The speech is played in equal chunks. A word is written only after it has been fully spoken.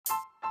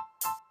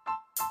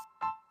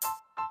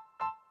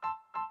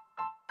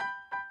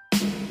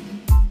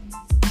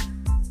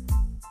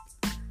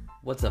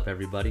What's up,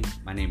 everybody?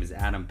 My name is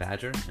Adam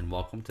Badger, and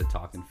welcome to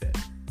Talkin' Fit.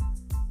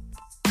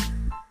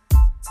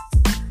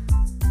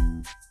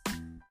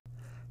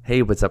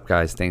 Hey, what's up,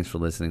 guys? Thanks for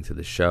listening to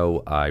the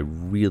show. I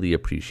really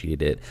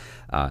appreciate it.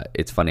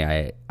 It's funny,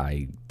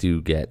 I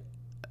do get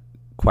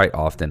quite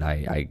often,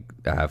 I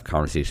have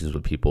conversations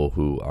with people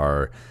who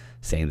are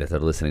saying that they're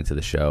listening to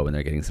the show and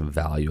they're getting some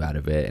value out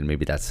of it, and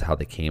maybe that's how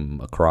they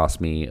came across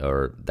me,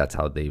 or that's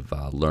how they've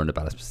learned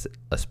about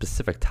a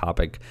specific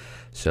topic.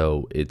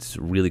 So it's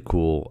really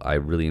cool. I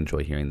really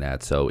enjoy hearing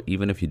that. So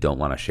even if you don't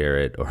want to share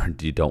it, or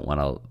you don't want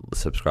to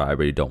subscribe,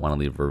 or you don't want to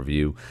leave a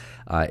review,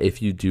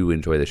 if you do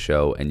enjoy the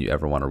show and you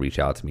ever want to reach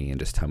out to me and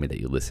just tell me that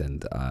you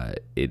listened,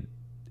 it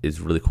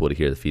is really cool to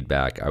hear the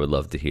feedback. I would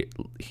love to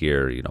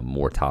hear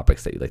more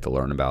topics that you'd like to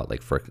learn about.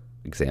 Like, for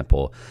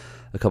example,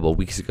 a couple of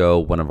weeks ago,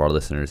 one of our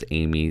listeners,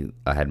 Amy,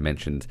 had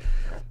mentioned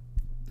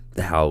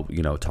how,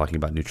 talking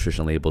about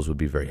nutrition labels would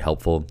be very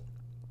helpful.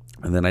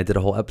 And then I did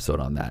a whole episode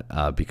on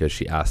that because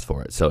she asked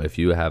for it. So if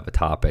you have a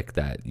topic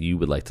that you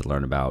would like to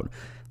learn about,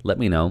 let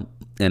me know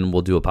and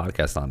we'll do a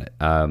podcast on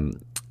it.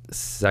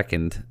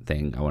 Second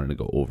thing I wanted to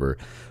go over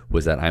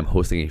was that I'm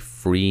hosting a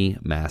free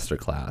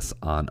masterclass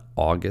on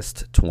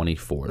August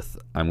 24th.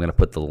 I'm going to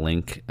put the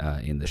link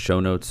in the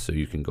show notes so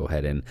you can go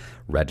ahead and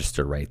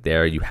register right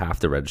there. You have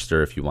to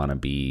register if you want to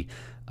be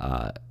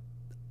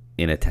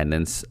in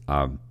attendance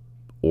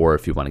or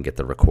if you want to get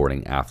the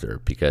recording after,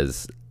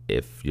 because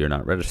if you're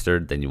not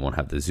registered, then you won't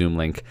have the Zoom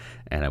link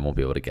and I won't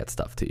be able to get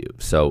stuff to you.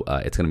 So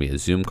it's going to be a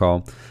Zoom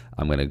call.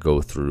 I'm going to go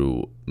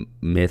through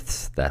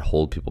myths that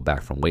hold people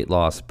back from weight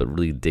loss, but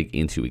really dig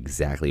into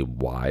exactly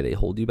why they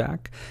hold you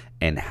back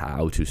and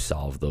how to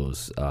solve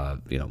those,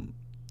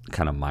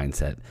 kind of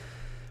mindset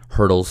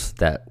hurdles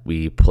that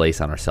we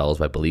place on ourselves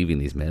by believing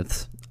these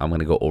myths. I'm going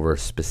to go over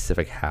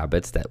specific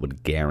habits that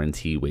would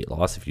guarantee weight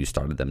loss if you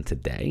started them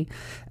today.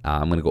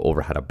 I'm going to go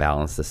over how to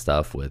balance this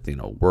stuff with,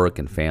 work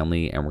and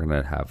family, and we're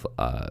going to have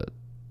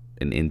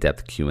an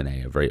in-depth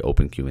Q&A, a very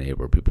open Q&A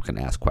where people can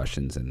ask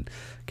questions and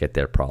get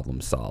their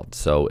problems solved.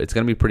 So it's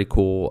going to be pretty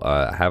cool.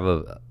 I have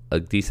a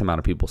decent amount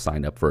of people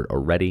signed up for it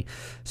already.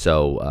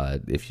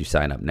 So if you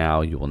sign up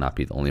now, you will not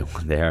be the only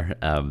one there.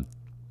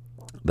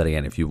 But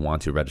again, if you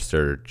want to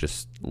register,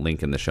 just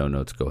link in the show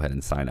notes, go ahead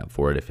and sign up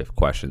for it. If you have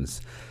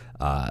questions,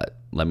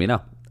 let me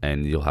know,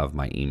 and you'll have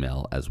my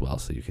email as well,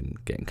 so you can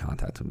get in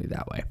contact with me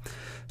that way.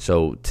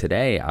 So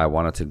today I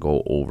wanted to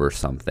go over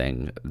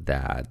something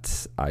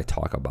that I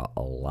talk about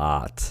a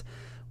lot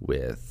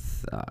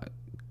with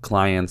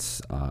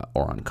clients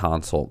or on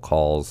consult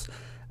calls.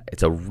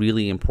 It's a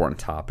really important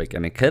topic,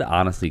 and it could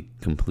honestly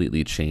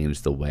completely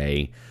change the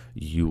way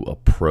you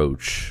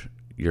approach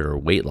your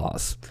weight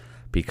loss,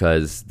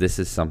 because this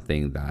is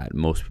something that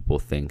most people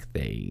think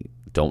they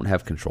don't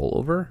have control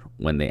over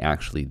when they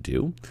actually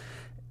do,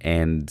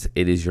 and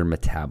it is your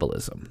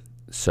metabolism.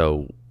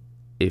 So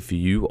if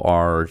you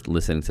are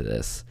listening to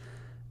this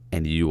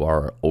and you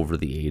are over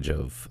the age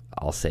of,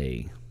 I'll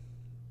say,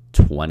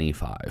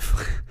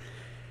 25,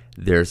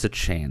 there's a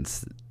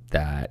chance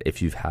that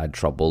if you've had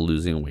trouble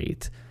losing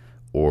weight,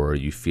 or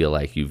you feel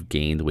like you've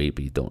gained weight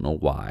but you don't know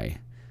why,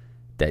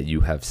 that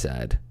you have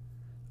said,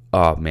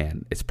 oh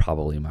man, it's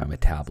probably my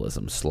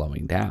metabolism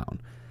slowing down,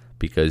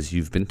 because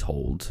you've been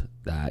told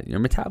that your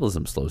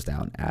metabolism slows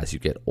down as you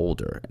get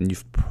older. And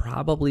you've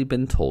probably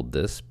been told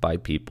this by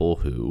people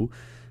who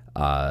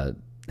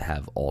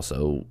have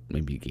also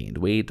maybe gained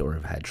weight or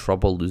have had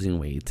trouble losing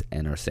weight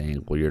and are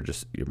saying, well, your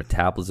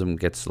metabolism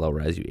gets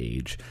slower as you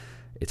age.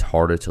 It's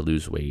harder to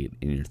lose weight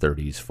in your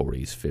 30s,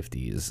 40s,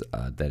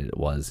 50s than it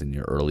was in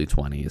your early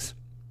 20s.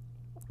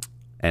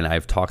 And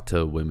I've talked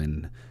to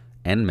women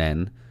and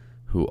men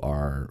who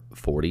are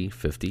 40,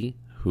 50,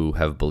 who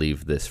have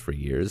believed this for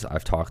years.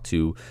 I've talked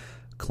to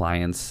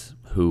clients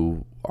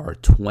who are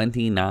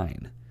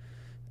 29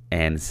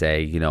 and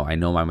say, I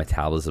know my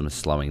metabolism is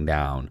slowing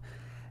down.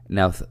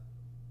 Now,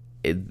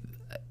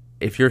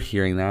 if you're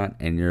hearing that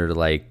and you're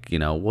like,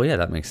 well, yeah,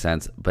 that makes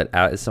sense. But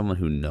as someone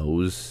who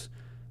knows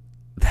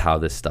how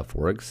this stuff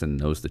works and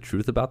knows the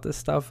truth about this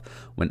stuff,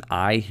 when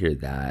I hear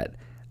that,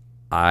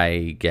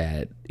 I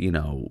get,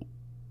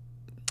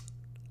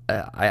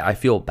 I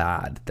feel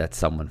bad that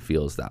someone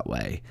feels that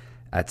way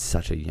at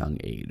such a young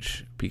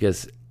age,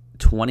 because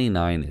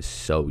 29 is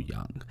so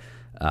young.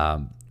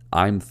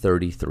 I'm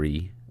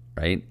 33,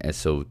 right? And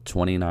so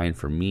 29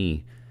 for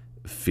me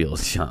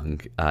feels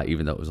young,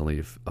 even though it was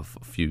only a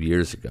few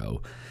years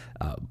ago.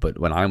 But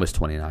when I was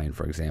 29,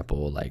 for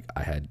example, like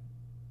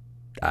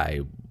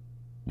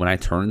when I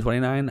turned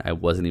 29, I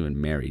wasn't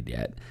even married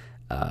yet.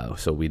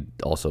 So we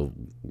also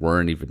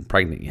weren't even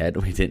pregnant yet.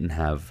 We didn't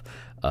have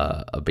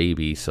a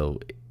baby. So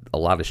a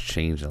lot has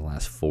changed in the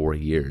last 4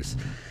 years.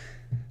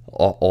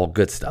 All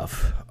good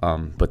stuff.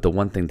 But the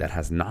one thing that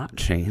has not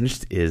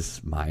changed is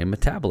my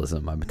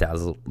metabolism.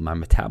 My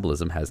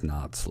metabolism has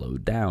not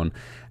slowed down.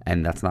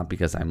 And that's not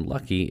because I'm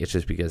lucky. It's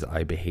just because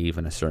I behave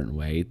in a certain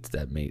way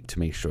to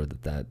make sure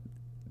that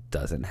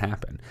doesn't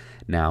happen.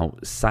 Now,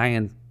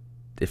 science,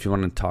 if you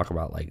want to talk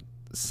about like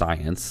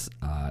science,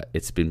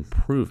 it's been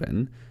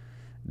proven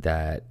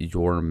that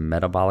your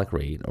metabolic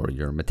rate or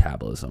your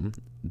metabolism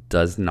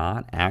does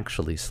not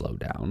actually slow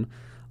down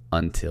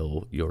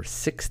until your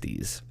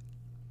 60s.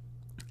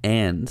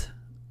 And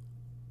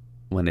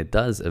when it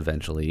does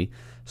eventually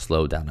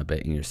slow down a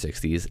bit in your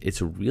 60s,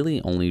 it's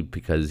really only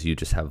because you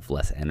just have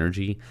less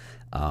energy,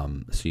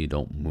 so you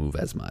don't move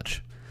as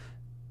much.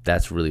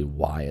 That's really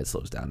why it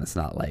slows down. It's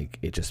not like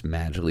it just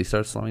magically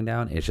starts slowing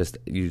down. It's just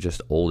you're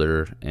just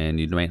older and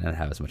you might not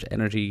have as much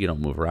energy. You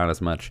don't move around as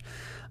much.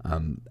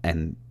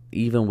 And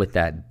even with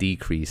that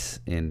decrease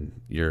in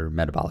your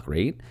metabolic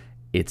rate,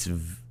 it's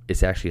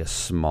actually a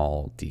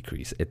small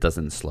decrease. It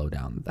doesn't slow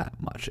down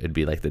that much. It'd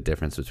be like the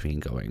difference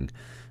between going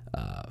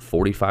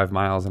 45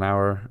 miles an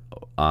hour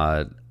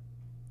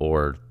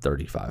or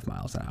 35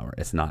 miles an hour.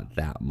 It's not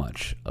that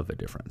much of a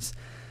difference.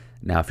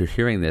 Now, if you're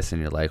hearing this and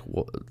you're like,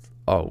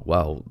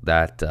 well,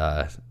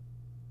 that's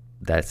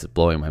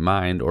blowing my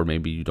mind, or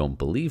maybe you don't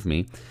believe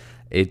me,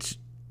 it's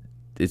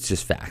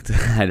just fact.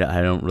 I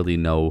don't really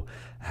know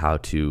how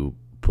to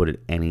put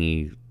it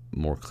any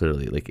more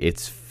clearly. Like,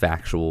 it's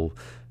factual.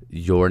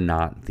 You're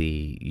not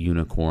the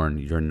unicorn.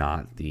 You're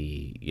not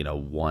the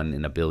 1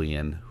 in a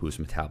billion whose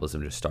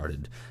metabolism just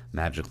started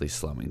magically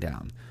slowing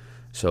down.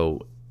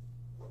 So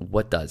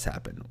what does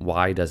happen?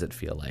 Why does it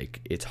feel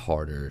like it's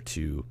harder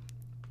to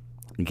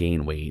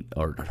gain weight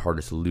or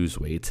harder to lose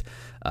weight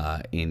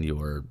in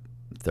your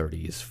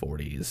 30s,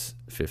 40s,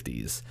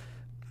 50s,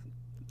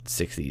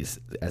 60s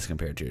as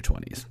compared to your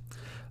 20s?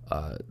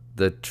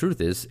 The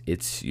truth is,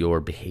 it's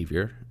your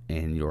behavior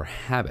and your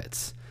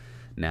habits.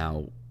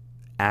 Now,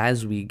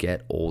 as we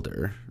get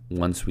older,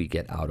 once we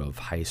get out of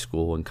high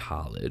school and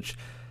college,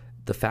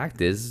 the fact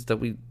is that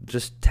we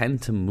just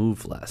tend to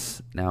move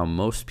less. Now,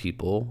 most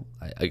people,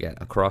 again,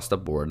 across the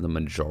board, the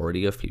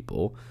majority of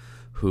people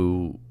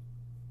who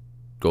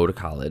go to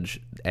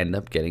college end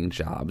up getting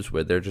jobs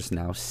where they're just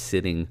now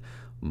sitting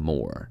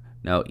more.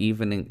 Now,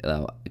 even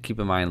keep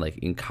in mind, like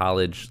in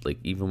college, like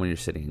even when you're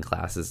sitting in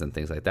classes and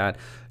things like that,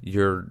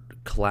 your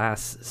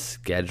class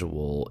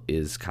schedule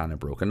is kind of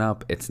broken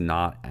up. It's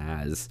not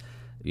as,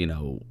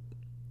 you're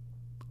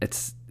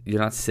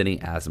not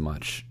sitting as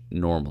much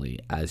normally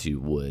as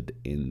you would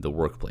in the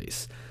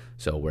workplace.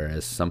 So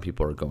whereas some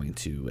people are going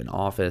to an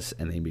office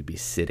and they may be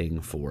sitting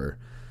for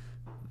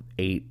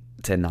 8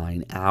 to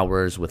 9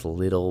 hours with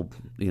little,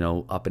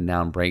 up and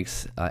down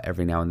breaks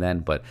every now and then,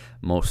 but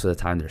most of the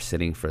time they're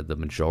sitting for the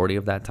majority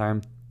of that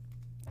time,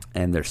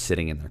 and they're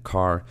sitting in their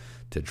car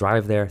to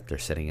drive there, they're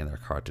sitting in their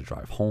car to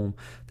drive home,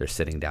 they're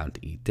sitting down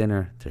to eat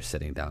dinner, they're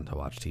sitting down to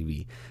watch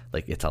TV.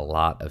 Like, it's a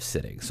lot of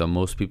sitting. So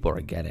most people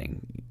are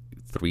getting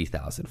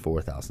 3,000,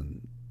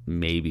 4,000,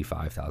 maybe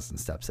 5,000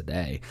 steps a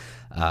day,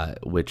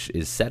 which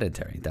is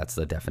sedentary. That's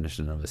the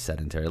definition of a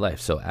sedentary life.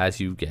 So as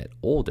you get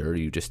older,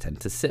 you just tend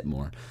to sit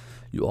more.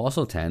 You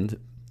also tend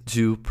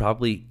to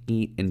probably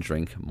eat and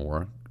drink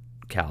more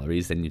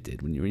calories than you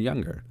did when you were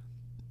younger.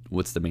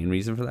 What's the main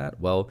reason for that?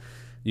 Well,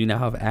 you now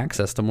have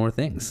access to more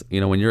things.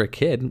 When you're a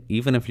kid,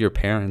 even if your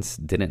parents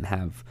didn't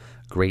have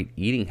great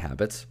eating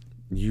habits,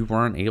 you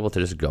weren't able to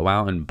just go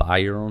out and buy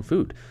your own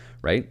food,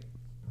 right?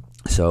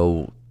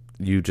 So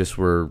you just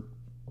were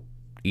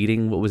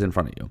eating what was in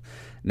front of you.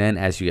 And then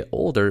as you get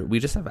older, we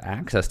just have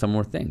access to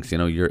more things.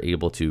 You're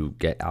able to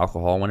get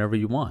alcohol whenever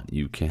you want.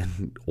 You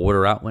can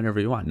order out whenever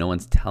you want. No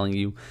one's telling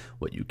you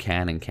what you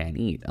can and can't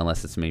eat,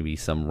 unless it's maybe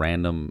some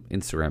random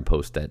Instagram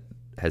post that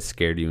has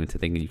scared you into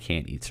thinking you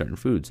can't eat certain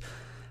foods.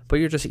 But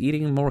you're just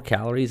eating more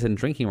calories and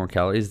drinking more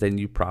calories than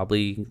you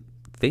probably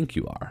think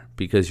you are,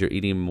 because you're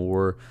eating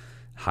more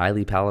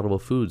highly palatable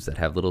foods that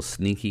have little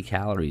sneaky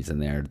calories in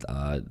there,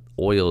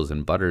 oils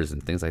and butters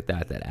and things like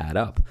that add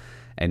up.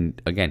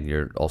 And again,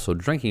 you're also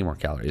drinking more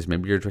calories.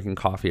 Maybe you're drinking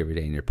coffee every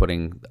day and you're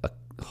putting a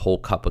whole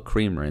cup of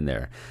creamer in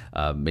there.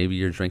 Maybe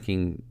you're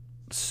drinking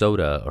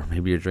soda, or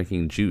maybe you're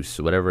drinking juice,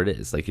 whatever it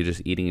is. Like, you're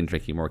just eating and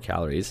drinking more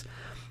calories.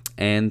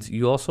 And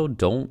you also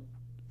don't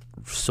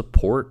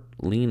support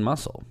lean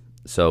muscle.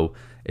 So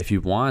if you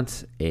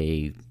want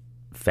a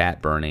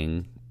fat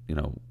burning,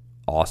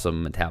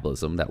 awesome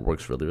metabolism that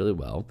works really, really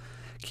well,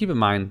 keep in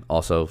mind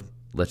also,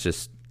 let's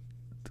just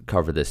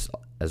cover this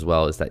as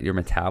well, is that your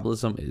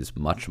metabolism is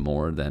much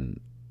more than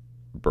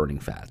burning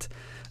fat.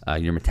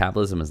 Your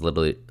metabolism is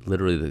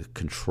literally the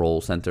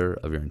control center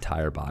of your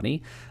entire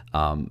body.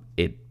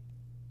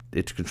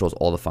 It controls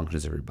all the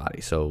functions of your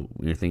body. So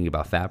when you're thinking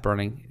about fat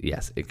burning,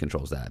 yes, it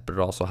controls that. But it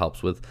also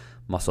helps with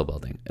muscle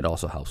building. It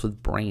also helps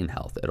with brain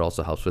health. It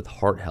also helps with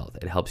heart health.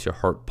 It helps your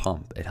heart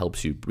pump. It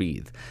helps you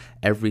breathe.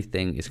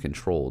 Everything is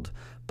controlled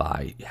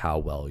by how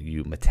well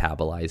you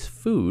metabolize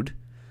food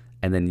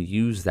and then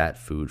use that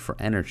food for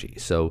energy.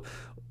 So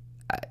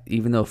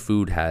even though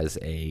food has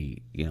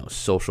a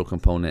social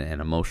component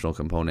and emotional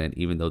component,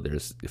 even though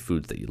there's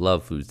foods that you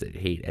love, foods that you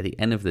hate, at the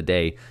end of the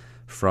day,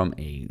 from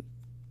a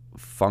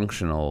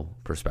functional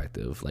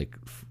perspective, like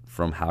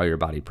from how your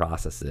body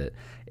processes it,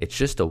 it's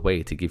just a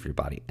way to give your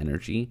body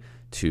energy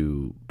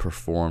to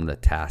perform the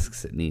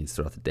tasks it needs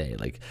throughout the day.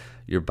 Like,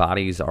 your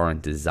bodies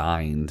aren't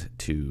designed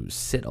to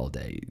sit all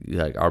day.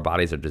 Like, our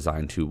bodies are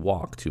designed to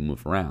walk, to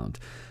move around.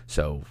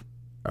 So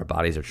our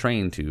bodies are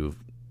trained to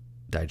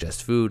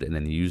digest food and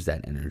then use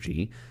that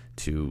energy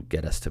to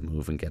get us to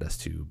move and get us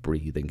to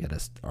breathe and get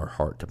us our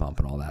heart to pump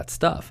and all that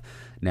stuff.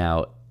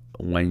 Now,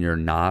 when you're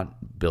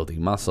not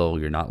building muscle,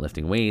 you're not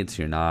lifting weights,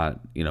 you're not,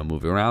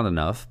 moving around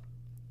enough,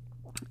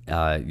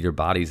 your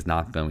body's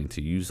not going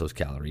to use those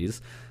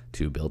calories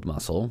to build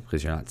muscle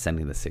because you're not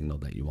sending the signal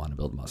that you want to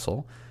build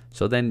muscle.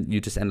 So then you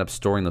just end up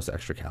storing those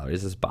extra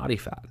calories as body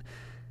fat.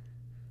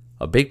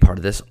 A big part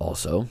of this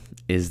also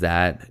is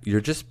that you're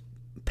just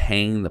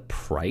paying the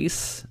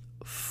price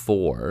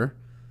for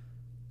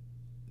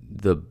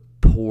the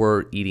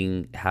poor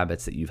eating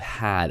habits that you've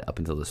had up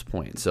until this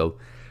point. So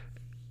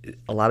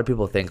a lot of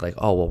people think like,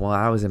 oh, well, when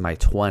I was in my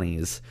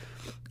 20s,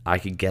 I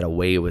could get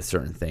away with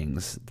certain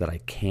things that I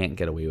can't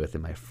get away with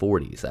in my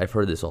 40s. I've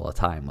heard this all the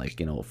time, like,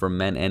 for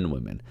men and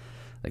women.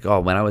 Like,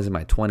 oh, when I was in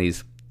my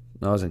 20s,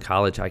 when I was in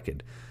college, I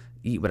could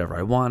eat whatever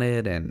I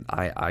wanted and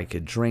I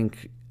could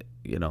drink,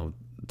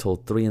 till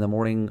 3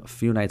 a.m, a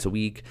few nights a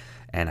week,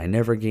 and I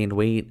never gained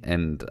weight.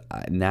 And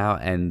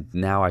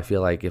now I feel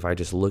like if I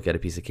just look at a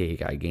piece of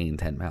cake, I gain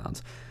 10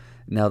 pounds.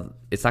 Now,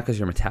 it's not because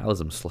your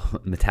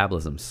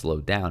metabolism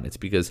slowed down. It's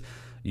because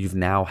you've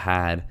now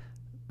had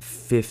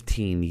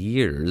 15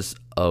 years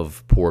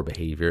of poor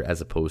behavior as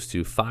opposed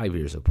to 5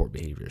 years of poor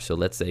behavior. So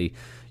let's say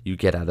you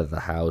get out of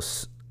the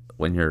house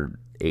when you're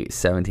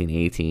 17,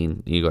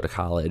 18, you go to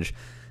college,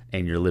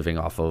 and you're living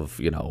off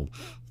of,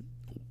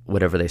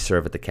 whatever they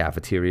serve at the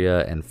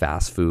cafeteria and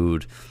fast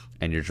food,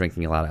 and you're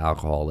drinking a lot of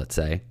alcohol, let's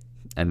say,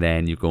 and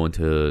then you go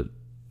into,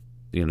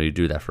 you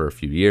do that for a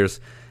few years,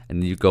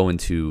 and you go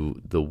into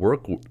the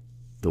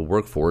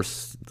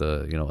workforce,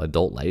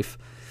 adult life,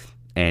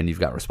 and you've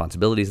got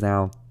responsibilities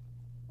now,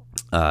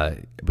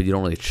 but you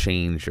don't really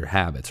change your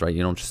habits, right?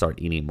 You don't just start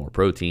eating more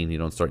protein, you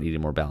don't start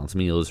eating more balanced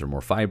meals or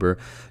more fiber.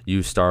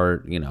 You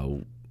start,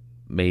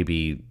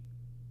 maybe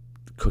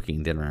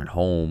cooking dinner at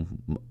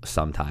home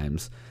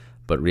sometimes,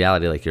 but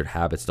reality, like, your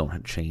habits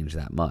don't change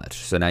that much.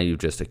 So now you've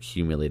just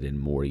accumulated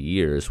more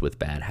years with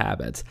bad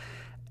habits.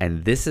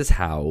 And this is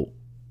how,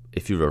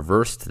 if you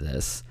reverse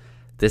this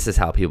is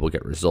how people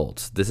get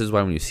results. This is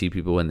why when you see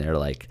people when they're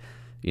like,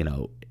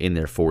 in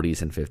their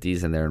 40s and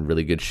 50s and they're in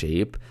really good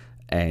shape,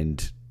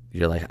 and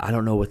you're like, I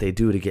don't know what they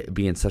do to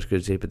be in such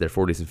good shape at their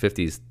 40s and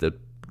 50s. The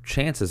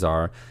chances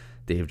are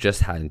they've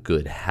just had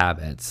good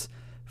habits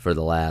for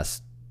the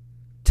last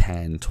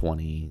 10,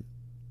 20,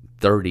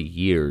 30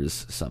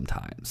 years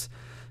sometimes.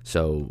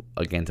 So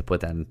again, to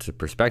put that into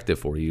perspective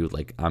for you,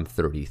 like, I'm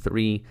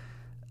 33.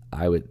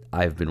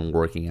 I've been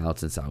working out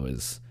since I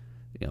was,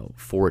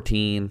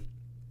 14.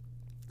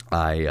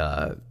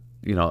 I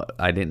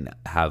didn't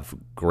have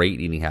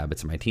great eating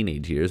habits in my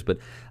teenage years, but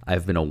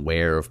I've been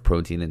aware of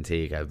protein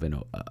intake. I've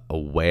been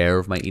aware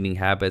of my eating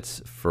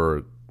habits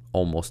for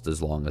almost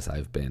as long as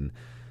I've been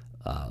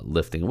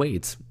lifting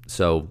weights.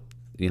 So,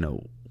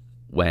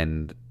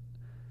 when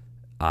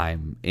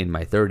I'm in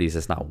my 30s,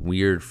 it's not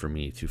weird for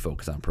me to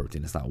focus on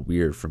protein. It's not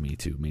weird for me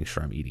to make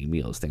sure I'm eating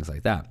meals, things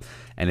like that.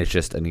 And it's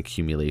just an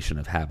accumulation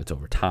of habits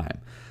over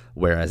time.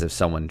 Whereas if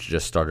someone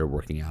just started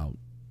working out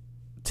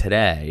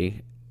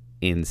today,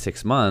 in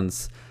 6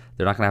 months,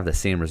 they're not going to have the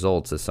same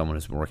results as someone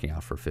who's been working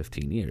out for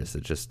 15 years.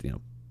 It's just,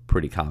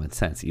 pretty common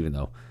sense, even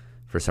though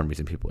for some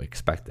reason people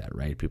expect that,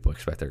 right? People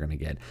expect they're going to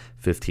get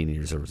 15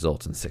 years of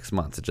results in 6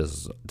 months. It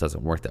just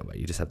doesn't work that way.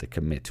 You just have to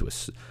commit to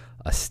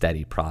a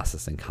steady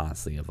process and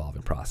constantly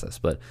evolving process.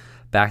 But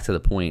back to the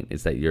point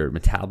is that your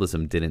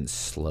metabolism didn't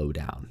slow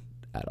down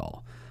at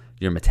all.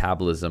 Your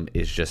metabolism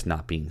is just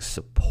not being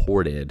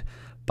supported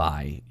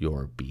by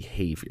your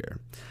behavior.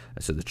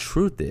 So the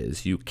truth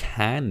is, you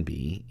can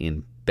be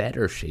in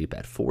better shape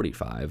at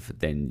 45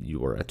 than you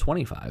were at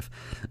 25.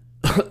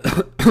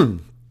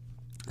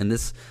 And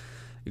this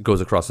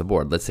goes across the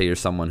board. Let's say you're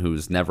someone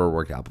who's never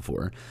worked out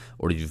before,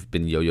 or you've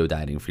been yo-yo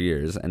dieting for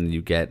years, and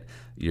you get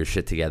your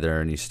shit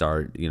together and you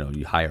start,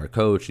 you hire a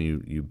coach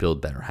and you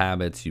build better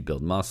habits, you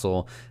build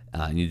muscle,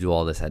 and you do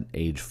all this at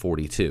age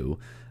 42.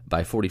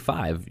 By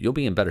 45, you'll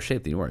be in better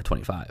shape than you were at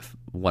 25,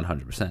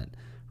 100%,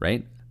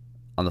 right?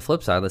 On the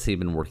flip side, let's say you've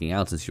been working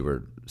out since you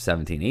were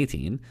 17,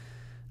 18,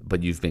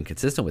 but you've been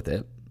consistent with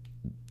it.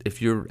 If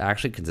you're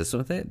actually consistent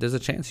with it, there's a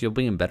chance you'll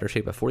be in better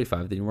shape at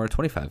 45 than you were at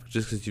 25,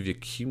 just because you've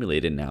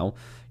accumulated now,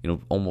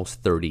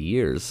 almost 30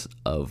 years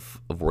of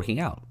working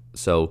out.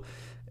 So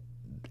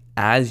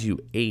as you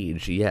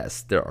age,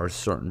 yes, there are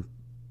certain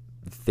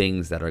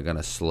things that are going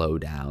to slow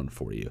down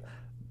for you.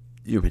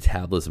 Your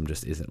metabolism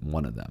just isn't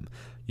one of them.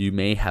 You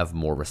may have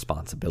more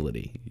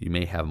responsibility. You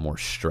may have more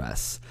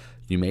stress.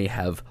 You may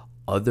have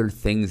other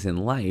things in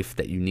life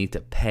that you need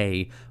to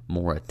pay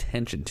more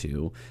attention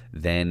to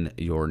than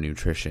your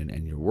nutrition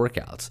and your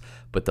workouts.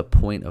 But the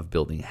point of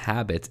building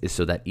habits is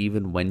so that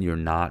even when you're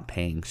not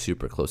paying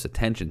super close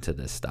attention to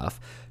this stuff,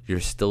 you're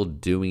still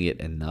doing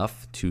it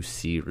enough to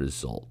see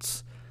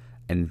results.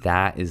 And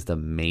that is the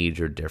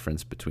major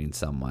difference between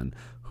someone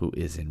who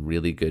is in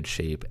really good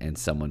shape and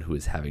someone who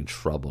is having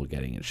trouble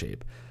getting in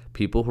shape.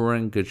 People who are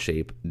in good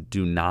shape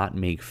do not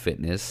make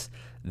fitness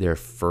their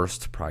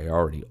first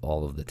priority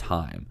all of the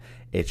time.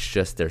 It's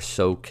just they're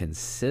so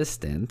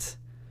consistent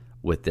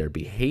with their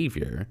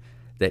behavior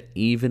that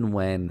even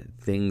when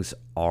things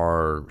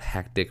are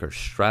hectic or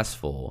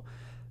stressful,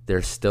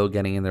 they're still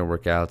getting in their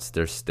workouts,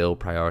 they're still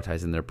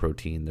prioritizing their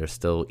protein, they're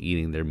still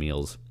eating their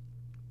meals.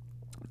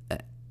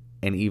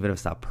 And even if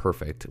it's not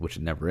perfect, which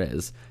it never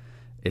is,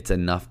 it's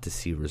enough to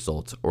see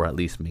results or at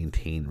least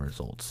maintain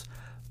results.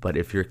 But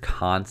if you're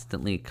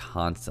constantly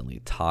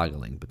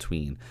toggling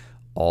between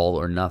all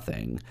or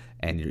nothing,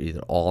 and you're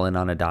either all in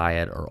on a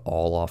diet or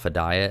all off a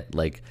diet,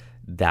 like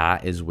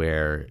that is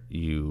where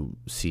you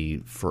see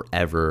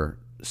forever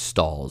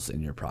stalls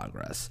in your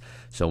progress.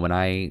 So when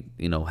I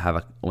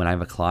have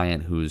a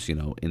client who's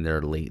in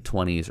their late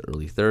 20s,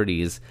 early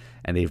 30s,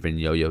 and they've been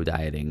yo-yo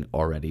dieting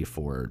already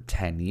for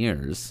 10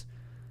 years,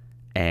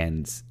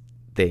 and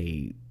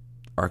they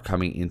are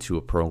coming into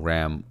a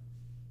program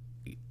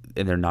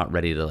and they're not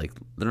ready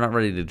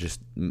to just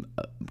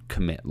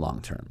commit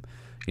long term.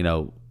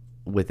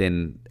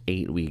 Within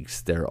 8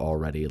 weeks, they're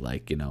already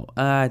like,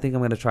 I think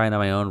I'm going to try it on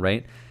my own,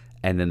 right?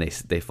 And then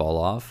they fall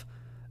off.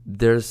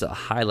 There's a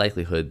high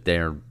likelihood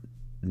they're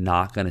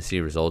not going to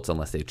see results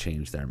unless they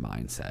change their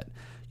mindset.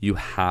 You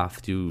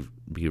have to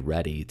be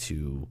ready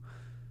to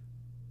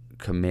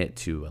commit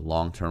to a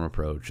long-term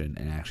approach and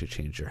actually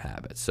change your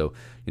habits. So,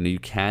 you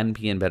can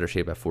be in better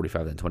shape at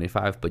 45 than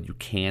 25, but you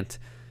can't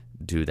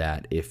do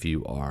that if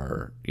you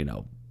are,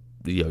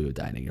 yo-yo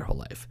dieting your whole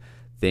life.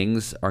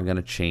 Things are going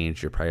to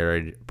change. Your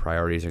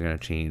priorities are going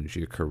to change.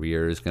 Your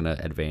career is going to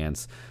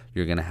advance.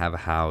 You're going to have a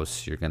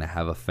house. You're going to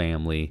have a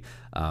family.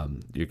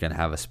 You're going to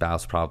have a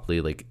spouse probably.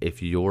 Like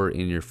if you're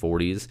in your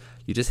 40s,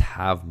 you just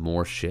have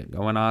more shit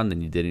going on than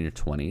you did in your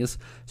 20s.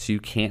 So you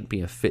can't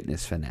be a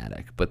fitness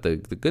fanatic. But the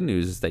good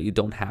news is that you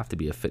don't have to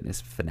be a fitness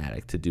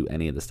fanatic to do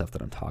any of the stuff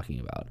that I'm talking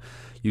about.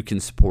 You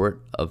can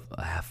support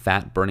a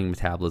fat-burning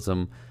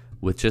metabolism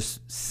with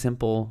just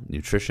simple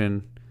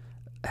nutrition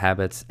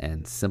habits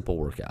and simple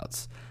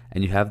workouts,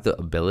 and you have the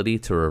ability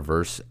to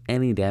reverse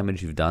any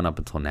damage you've done up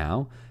until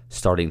now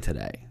starting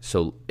today.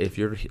 So if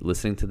you're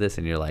listening to this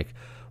and you're like,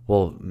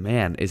 well,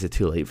 man, is it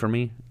too late for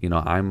me?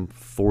 I'm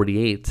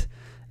 48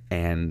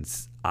 and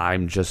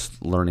I'm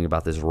just learning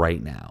about this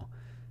right now.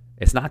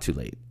 It's not too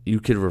late.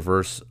 You could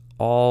reverse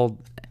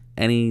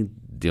any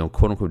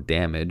quote unquote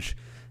damage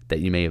that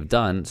you may have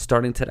done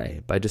starting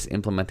today by just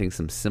implementing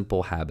some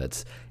simple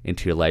habits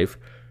into your life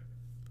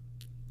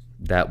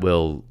that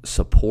will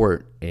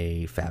support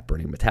a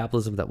fat-burning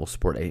metabolism, that will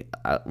support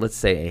let's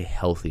say a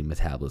healthy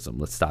metabolism.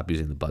 Let's stop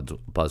using the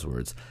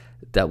buzzwords.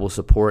 That will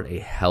support a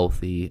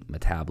healthy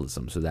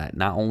metabolism so that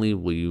not only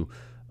will you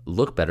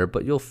look better,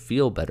 but you'll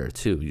feel better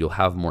too. You'll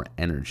have more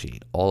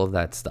energy, all of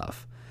that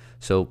stuff.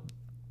 So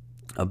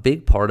a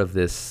big part of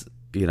this,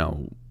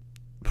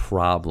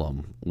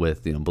 problem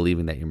with,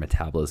 believing that your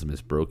metabolism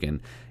is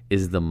broken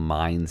is the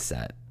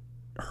mindset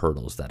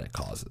hurdles that it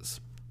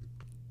causes.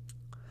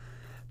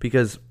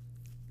 Because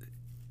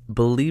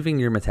believing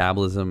your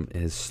metabolism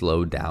is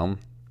slowed down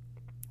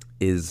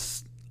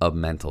is a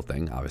mental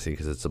thing, obviously,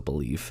 because it's a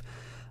belief.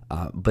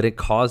 But it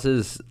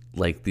causes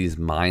like these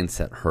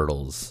mindset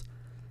hurdles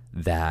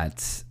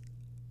that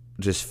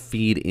just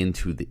feed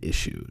into the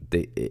issue.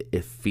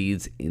 It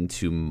feeds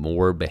into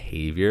more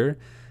behavior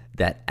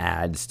that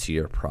adds to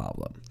your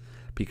problem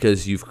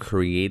because you've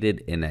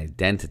created an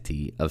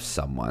identity of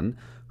someone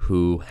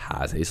who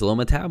has a slow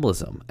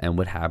metabolism. And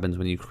what happens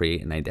when you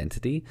create an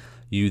identity?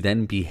 You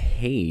then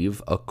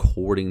behave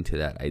according to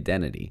that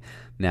identity.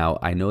 Now,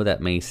 I know that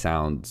may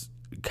sound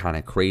kind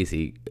of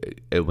crazy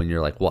when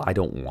you're like, well, I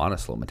don't want a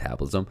slow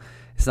metabolism.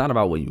 It's not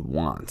about what you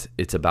want.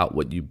 It's about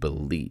what you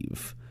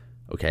believe.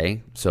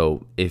 Okay?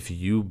 So if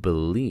you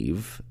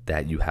believe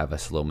that you have a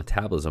slow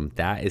metabolism,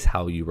 that is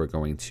how you are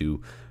going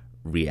to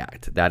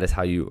react. That is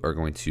how you are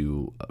going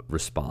to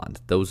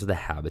respond. Those are the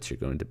habits you're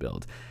going to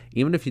build.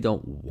 Even if you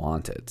don't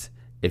want it,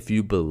 if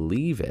you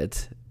believe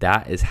it,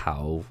 that is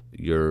how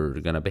you're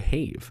going to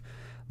behave.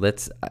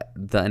 The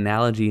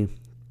analogy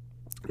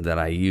that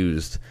I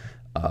used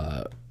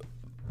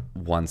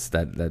once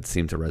that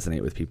seemed to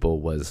resonate with people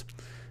was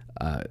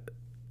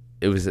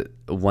it was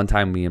one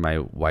time me and my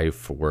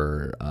wife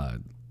were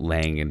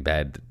laying in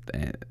bed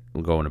and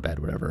going to bed,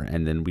 whatever,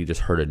 and then we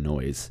just heard a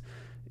noise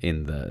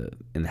in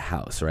the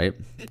house, right?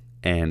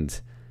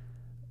 And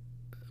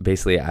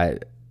basically I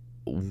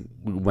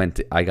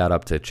got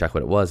up to check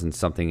what it was, and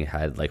something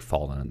had like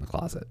fallen in the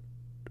closet.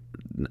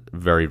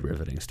 Very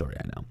riveting story,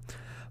 I know.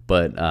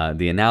 But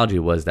the analogy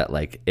was that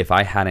like if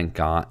I hadn't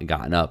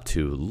gotten up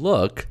to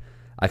look,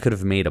 I could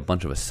have made a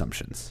bunch of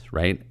assumptions,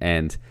 right?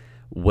 And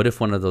what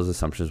if one of those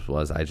assumptions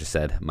was I just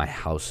said,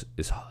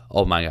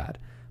 oh my God,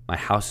 my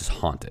house is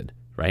haunted,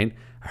 right?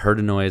 I heard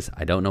a noise.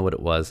 I don't know what it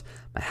was.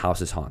 My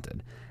house is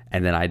haunted.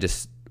 And then I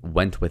just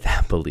went with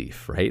that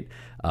belief, right?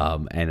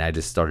 And I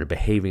just started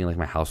behaving like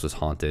my house was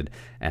haunted.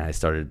 And I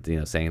started,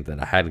 saying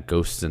that I had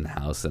ghosts in the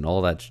house and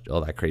all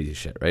that crazy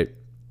shit, right?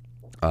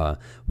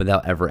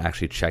 Without ever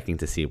actually checking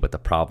to see what the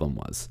problem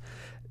was.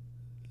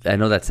 I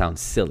know that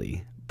sounds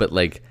silly, but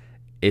like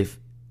if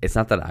it's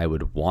not that I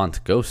would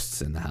want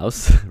ghosts in the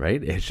house,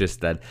 right? It's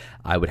just that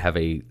I would have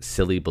a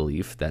silly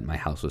belief that my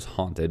house was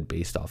haunted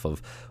based off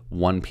of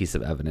one piece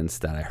of evidence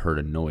that I heard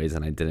a noise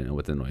and I didn't know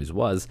what the noise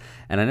was.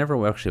 And I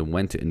never actually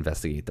went to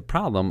investigate the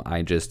problem.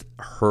 I just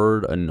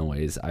heard a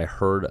noise. I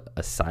heard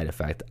a side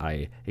effect.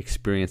 I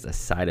experienced a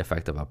side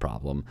effect of a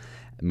problem,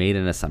 made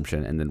an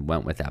assumption, and then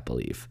went with that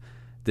belief.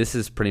 This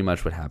is pretty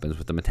much what happens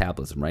with the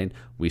metabolism, right?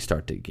 We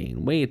start to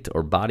gain weight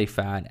or body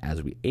fat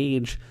as we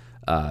age.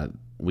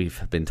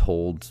 We've been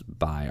told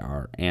by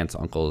our aunts,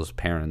 uncles,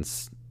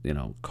 parents,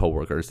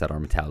 coworkers that our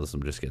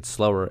metabolism just gets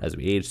slower as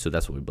we age. So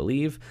that's what we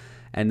believe.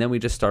 And then we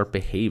just start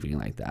behaving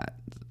like that.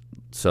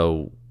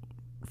 So,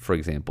 for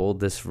example,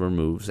 this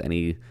removes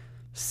any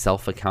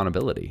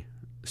self-accountability.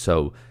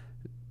 So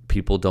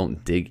people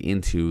don't dig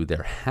into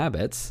their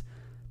habits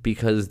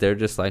because they're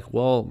just like,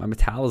 well, my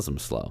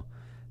metabolism's slow.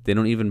 They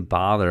don't even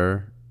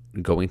bother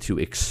going to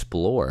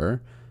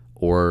explore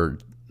or,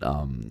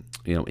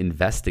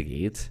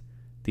 investigate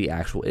the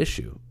actual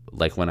issue.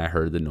 Like when I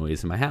heard the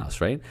noise in my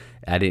house, right?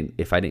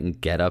 If I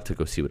didn't get up to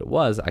go see what it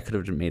was, I could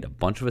have made a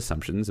bunch of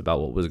assumptions about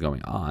what was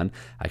going on.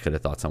 I could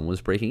have thought someone was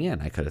breaking in.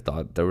 I could have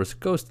thought there was a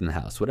ghost in the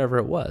house, whatever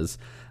it was.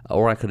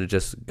 Or I could have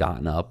just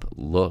gotten up,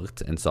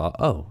 looked, and saw,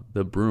 oh,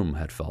 the broom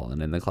had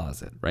fallen in the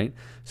closet, right?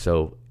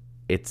 So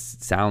it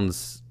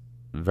sounds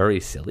very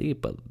silly,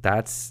 but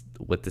that's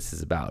what this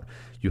is about.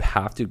 You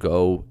have to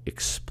go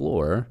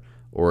explore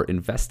or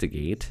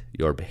investigate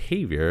your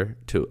behavior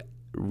to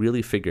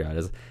really figure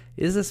out,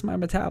 is this my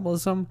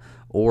metabolism,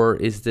 or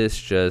is this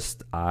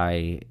just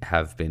I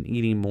have been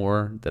eating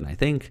more than I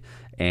think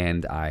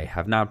and I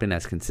have not been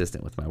as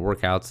consistent with my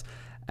workouts?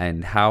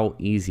 And how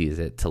easy is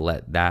it to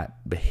let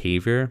that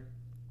behavior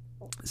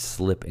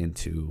slip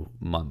into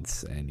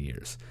months and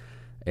years?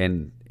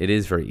 And it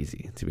is very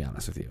easy, to be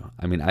honest with you.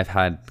 I mean, I've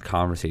had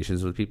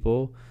conversations with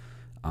people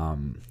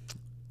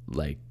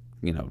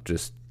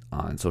just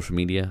on social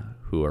media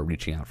who are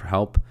reaching out for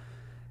help,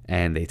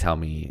 and they tell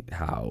me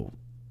how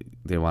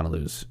they want to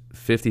lose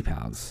 50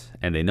 pounds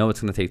and they know it's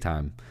going to take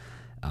time,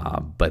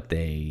 but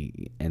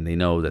they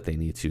know that they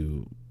need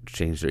to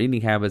change their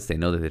eating habits. They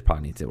know that they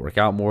probably need to work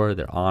out more.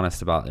 They're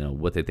honest about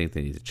what they think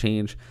they need to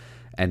change.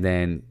 And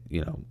then,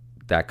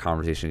 that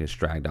conversation gets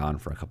dragged on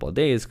for a couple of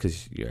days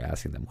because you're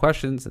asking them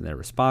questions and they're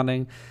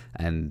responding,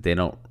 and they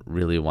don't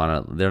really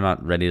they're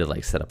not ready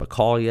to set up a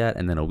call yet.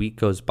 And then a week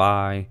goes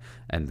by,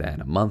 and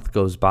then a month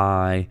goes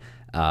by,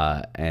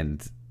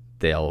 and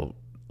they'll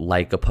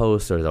like a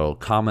post or they'll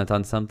comment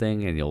on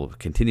something and you'll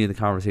continue the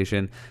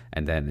conversation,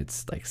 and then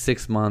it's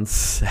 6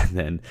 months and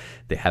then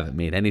they haven't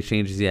made any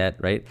changes yet,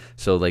 right?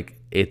 So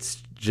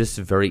it's just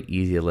very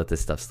easy to let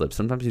this stuff slip.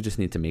 Sometimes you just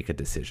need to make a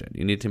decision.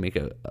 You need to make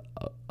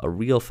a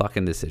real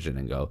fucking decision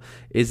and go,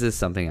 is this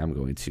something I'm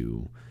going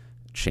to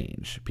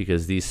change?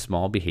 Because these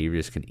small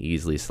behaviors can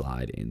easily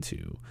slide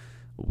into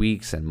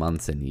weeks and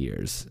months and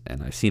years.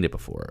 And I've seen it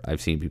before.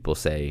 I've seen people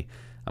say,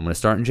 I'm going to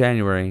start in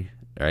January,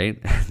 right?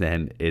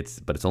 Then it's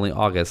only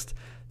August.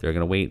 They're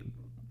going to wait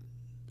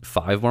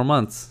 5 more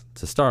months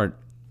to start,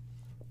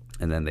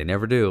 and then they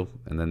never do.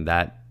 And then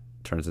that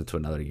turns into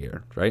another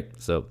year, right?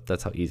 So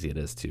that's how easy it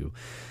is to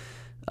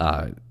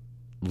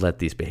let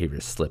these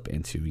behaviors slip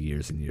into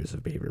years and years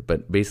of behavior.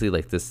 But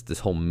basically, this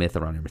whole myth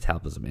around your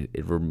metabolism,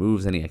 it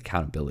removes any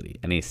accountability,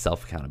 any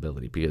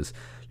self-accountability, because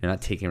you're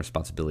not taking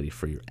responsibility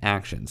for your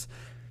actions.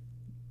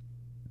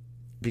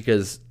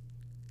 Because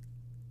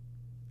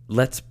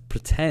let's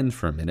pretend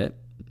for a minute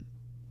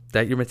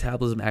that your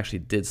metabolism actually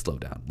did slow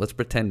down. Let's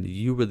pretend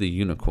you were the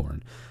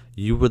unicorn.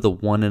 You were the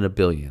 1 in a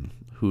billion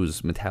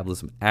whose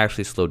metabolism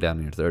actually slowed down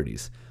in your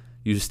 30s.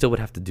 You still would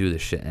have to do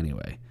this shit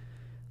anyway.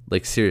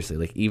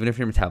 Seriously, even if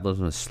your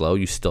metabolism is slow,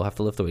 you still have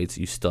to lift the weights,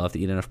 you still have to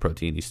eat enough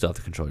protein, you still have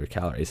to control your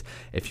calories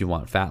if you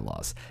want fat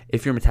loss.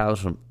 If your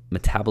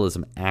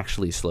metabolism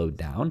actually slowed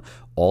down,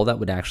 all that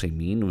would actually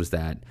mean was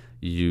that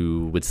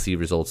you would see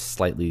results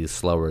slightly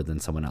slower than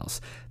someone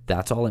else.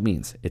 That's all it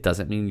means. It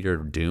doesn't mean you're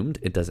doomed.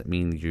 It doesn't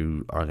mean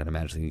you are going to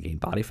magically gain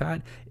body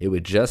fat. It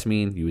would just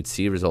mean you would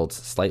see results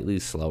slightly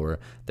slower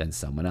than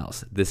someone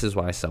else. This is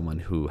why someone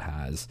who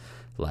has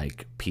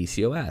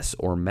PCOS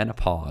or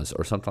menopause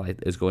or something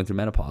is going through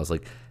menopause,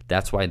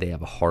 that's why they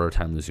have a harder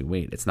time losing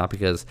weight. It's not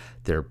because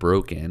they're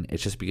broken.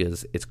 It's just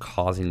because it's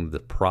causing the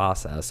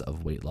process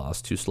of weight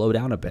loss to slow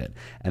down a bit,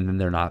 and then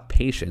they're not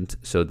patient.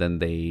 So then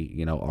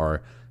they,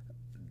 are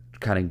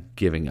kind of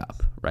giving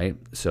up, right?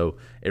 So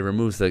it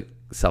removes the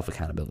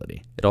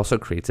self-accountability. It also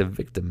creates a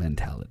victim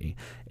mentality.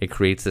 It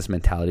creates this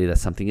mentality that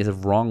something is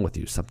wrong with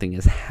you, something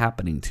is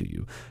happening to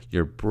you,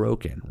 you're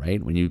broken,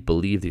 right? When you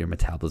believe that your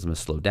metabolism is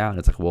slowed down,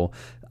 it's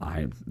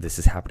this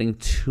is happening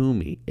to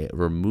me. It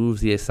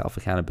removes the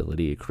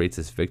self-accountability. It creates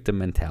this victim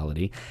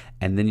mentality,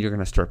 and then you're going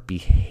to start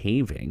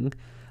behaving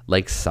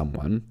like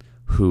someone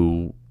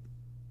who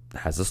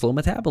has a slow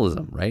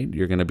metabolism, right?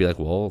 You're going to be like,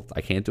 well,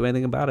 I can't do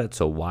anything about it,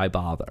 so why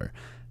bother?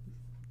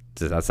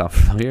 Does that sound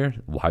familiar?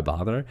 Why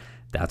bother?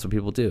 That's what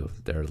people do.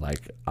 They're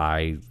like,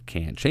 I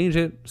can't change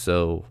it,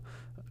 so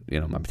my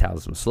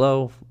metabolism is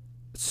slow.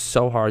 It's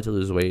so hard to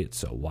lose weight,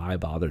 so why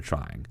bother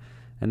trying?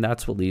 And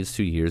that's what leads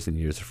to years and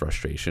years of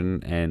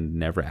frustration and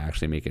never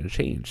actually making a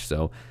change.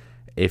 So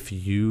if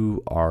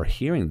you are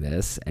hearing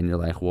this and you're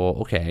like, well,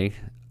 okay,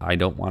 I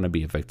don't want to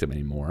be a victim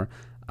anymore.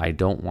 I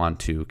don't want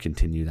to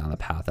continue down the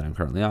path that I'm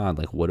currently on.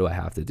 Like, what do I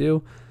have to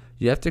do?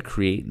 You have to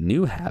create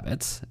new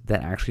habits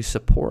that actually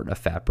support a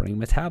fat burning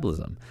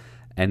metabolism,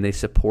 and they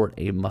support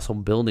a muscle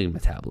building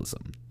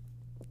metabolism.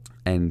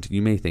 And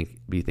you may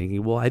be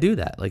thinking, well, I do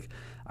that. Like,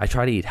 I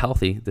try to eat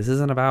healthy. This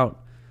isn't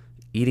about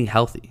eating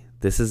healthy.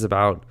 This is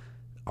about,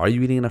 are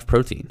you eating enough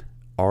protein?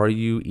 Are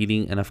you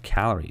eating enough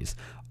calories?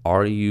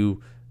 Are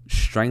you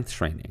strength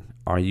training?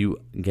 Are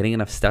you getting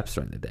enough steps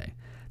during the day?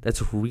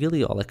 That's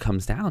really all it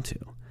comes down to.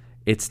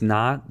 It's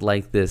not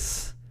like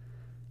this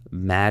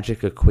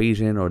magic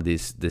equation or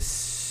this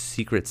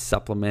secret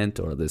supplement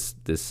or this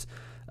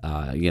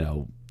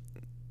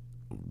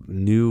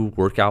new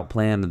workout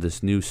plan or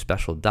this new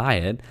special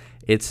diet.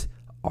 It's,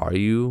 are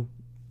you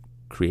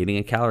creating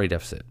a calorie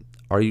deficit?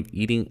 Are you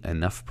eating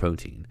enough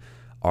protein?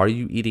 Are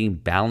you eating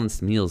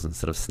balanced meals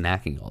instead of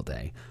snacking all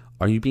day?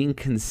 Are you being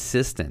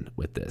consistent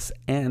with this?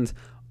 And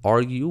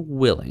are you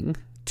willing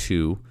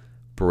to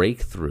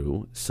break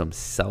through some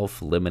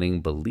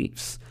self-limiting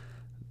beliefs?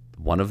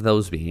 One of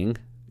those being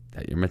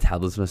that your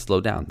metabolism is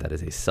slowed down. That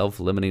is a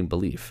self-limiting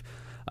belief.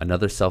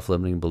 Another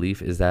self-limiting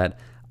belief is that,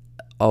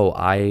 oh,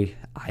 I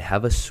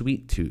have a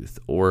sweet tooth,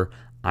 or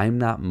I'm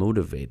not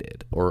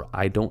motivated, or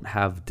I don't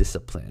have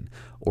discipline,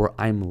 or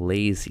I'm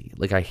lazy.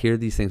 Like, I hear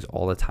these things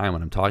all the time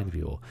when I'm talking to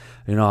people.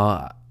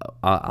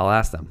 I'll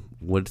ask them,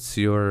 what's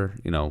your,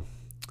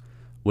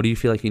 what do you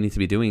feel like you need to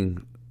be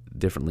doing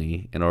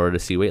differently in order to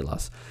see weight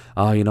loss?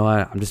 Oh,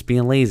 I'm just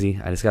being lazy.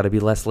 I just got to be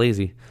less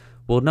lazy.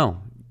 Well,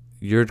 no.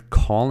 You're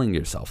calling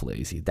yourself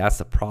lazy. That's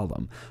the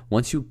problem.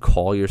 Once you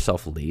call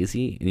yourself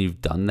lazy, and you've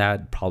done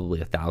that probably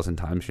 1,000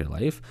 times in your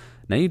life,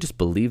 now you just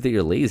believe that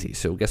you're lazy.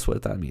 So guess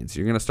what that means?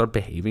 You're going to start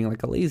behaving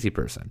like a lazy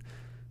person.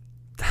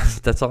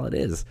 That's all it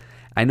is.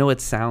 I know it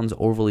sounds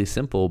overly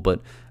simple,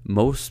 but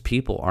most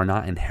people are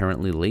not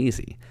inherently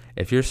lazy.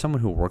 If you're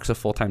someone who works a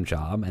full-time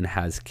job and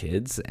has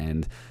kids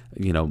and,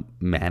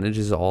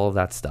 manages all of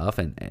that stuff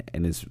and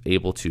is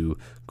able to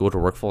go to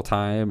work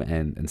full-time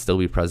and still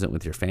be present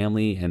with your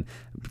family and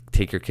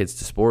take your kids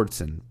to sports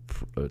and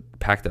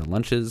pack their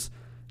lunches,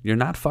 you're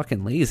not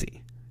fucking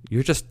lazy.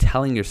 You're just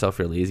telling yourself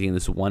you're lazy in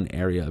this one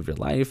area of your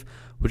life,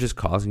 which is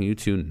causing you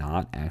to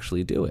not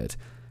actually do it.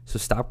 So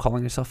stop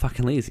calling yourself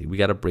fucking lazy. We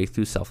got to break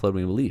through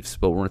self-limiting beliefs.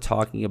 But when we're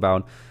talking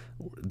about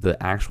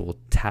the actual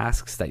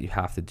tasks that you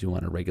have to do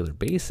on a regular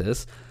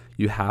basis,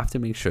 you have to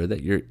make sure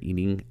that you're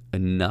eating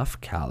enough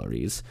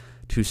calories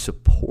to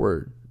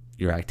support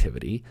your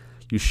activity.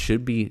 You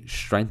should be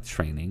strength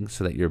training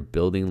so that you're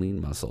building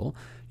lean muscle.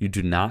 You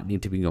do not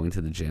need to be going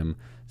to the gym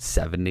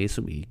 7 days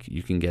a week.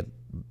 You can get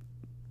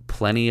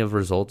plenty of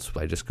results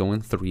by just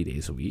going 3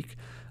 days a week.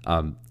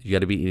 You got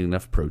to be eating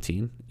enough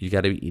protein. You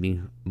got to be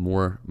eating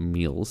more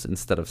meals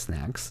instead of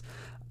snacks.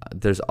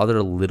 There's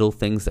other little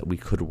things that we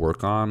could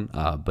work on,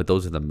 but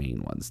those are the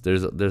main ones.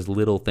 There's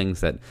little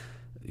things that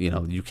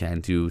you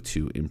can do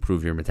to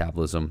improve your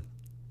metabolism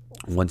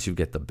once you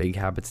get the big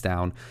habits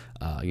down.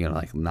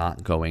 Like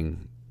not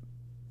going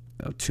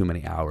too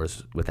many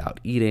hours without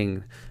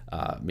eating,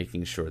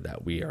 making sure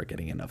that we are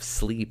getting enough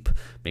sleep,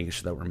 making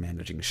sure that we're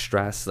managing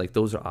stress. Like,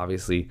 those are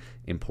obviously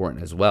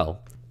important as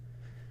well.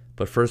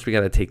 But first, we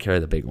got to take care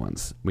of the big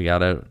ones. We got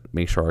to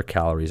make sure our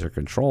calories are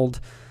controlled.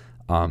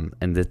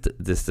 And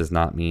this does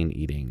not mean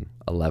eating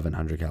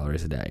 1,100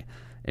 calories a day.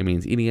 It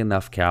means eating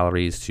enough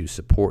calories to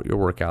support your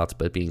workouts,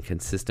 but being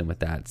consistent with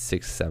that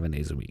 6-7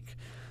 days a week.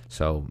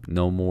 So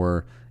no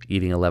more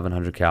eating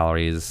 1,100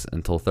 calories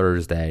until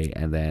Thursday,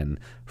 and then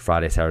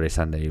Friday, Saturday,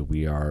 Sunday,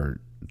 we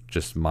are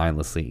just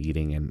mindlessly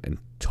eating and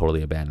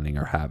totally abandoning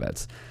our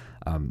habits.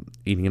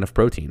 Eating enough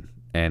protein.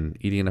 And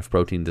eating enough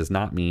protein does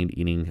not mean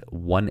eating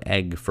 1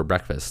 egg for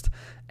breakfast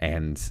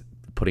and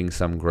putting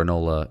some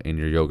granola in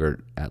your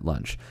yogurt at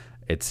lunch.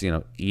 It's,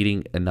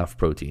 eating enough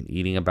protein,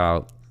 eating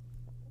about,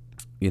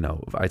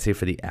 I'd say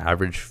for the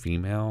average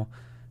female,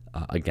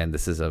 again,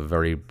 this is a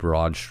very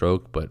broad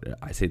stroke, but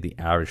I say the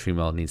average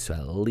female needs to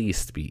at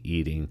least be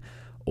eating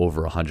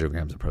over 100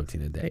 grams of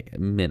protein a day,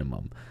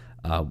 minimum.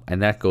 And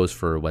that goes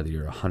for whether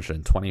you're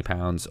 120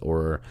 pounds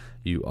or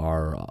you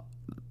are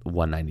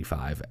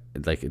 195.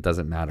 Like, it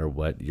doesn't matter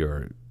what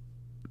your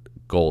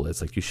goal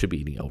is. Like, you should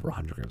be eating over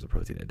 100 grams of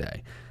protein a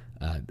day.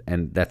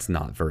 And that's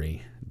not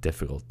very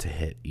difficult to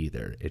hit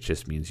either. It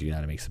just means you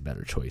got to make some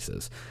better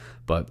choices.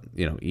 But,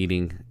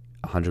 eating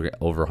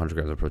over 100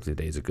 grams of protein a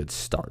day is a good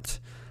start.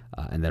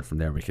 And then from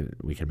there, we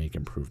can make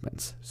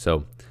improvements.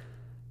 So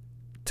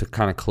to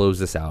kind of close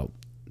this out,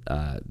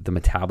 the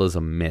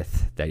metabolism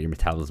myth that your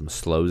metabolism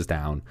slows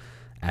down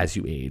as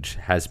you age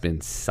has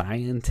been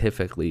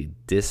scientifically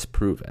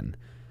disproven.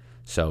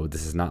 So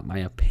this is not my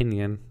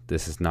opinion.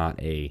 This is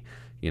not a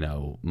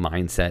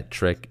mindset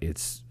trick.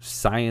 It's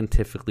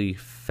scientifically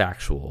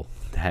factual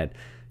that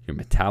your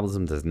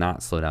metabolism does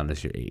not slow down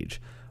as you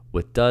age.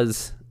 What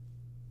does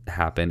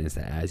happen is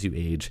that as you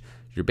age,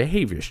 your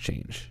behaviors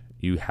change.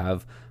 You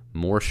have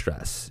more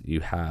stress.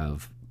 You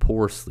have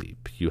poor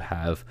sleep, you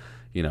have,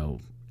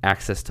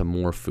 access to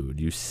more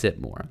food, you sit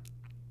more.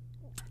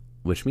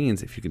 Which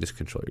means if you can just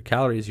control your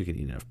calories, you can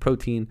eat enough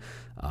protein,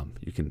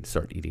 you can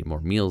start eating more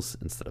meals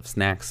instead of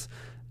snacks,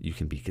 you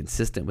can be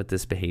consistent with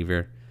this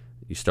behavior,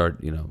 you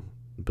start,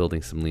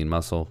 building some lean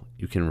muscle,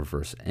 you can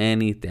reverse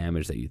any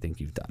damage that you think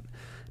you've done.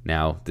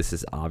 Now, this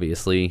is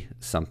obviously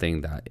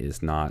something that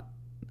is not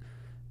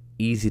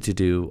easy to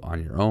do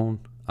on your own.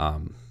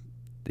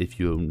 If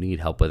you need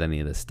help with any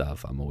of this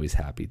stuff, I'm always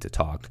happy to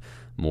talk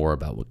more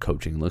about what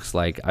coaching looks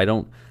like. I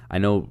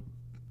know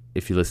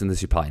if you listen to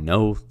this, you probably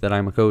know that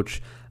I'm a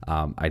coach.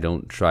 I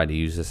don't try to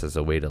use this as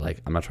a way to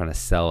I'm not trying to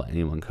sell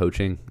anyone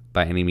coaching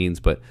by any means,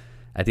 but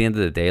at the end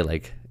of the day,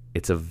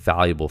 it's a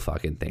valuable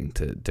fucking thing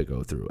to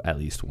go through at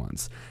least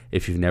once.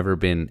 If you've never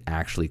been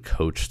actually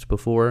coached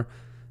before,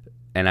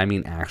 and I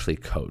mean actually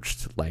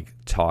coached,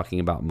 talking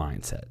about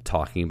mindset,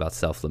 talking about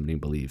self-limiting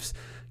beliefs,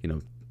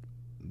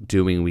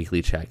 doing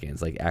weekly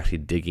check-ins, actually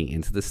digging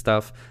into this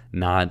stuff,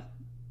 not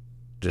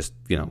just,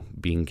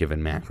 being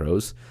given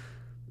macros,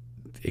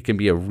 it can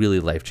be a really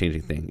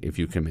life-changing thing if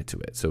you commit to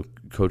it. So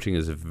coaching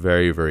is a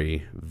very,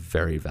 very,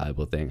 very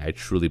valuable thing. I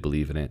truly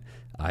believe in it.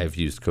 I've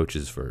used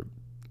coaches for,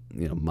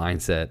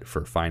 mindset,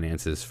 for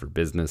finances, for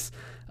business.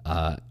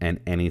 And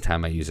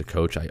anytime I use a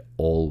coach, I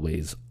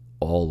always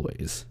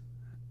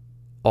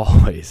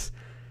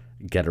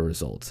get a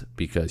result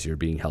because you're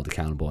being held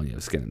accountable and you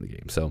have skin in the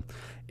game. So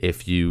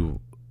if you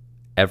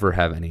ever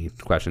have any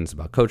questions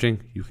about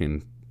coaching, you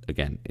can,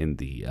 again, in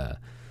the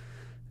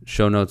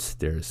show notes,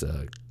 there's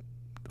a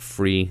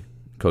free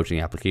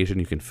coaching application.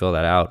 You can fill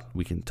that out.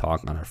 We can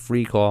talk on a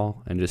free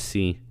call and just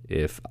see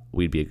if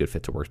we'd be a good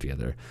fit to work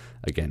together.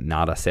 Again,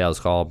 not a sales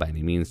call by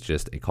any means,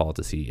 just a call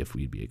to see if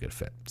we'd be a good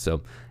fit.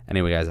 So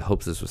anyway, guys, I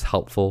hope this was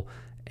helpful,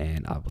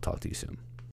 and I will talk to you soon.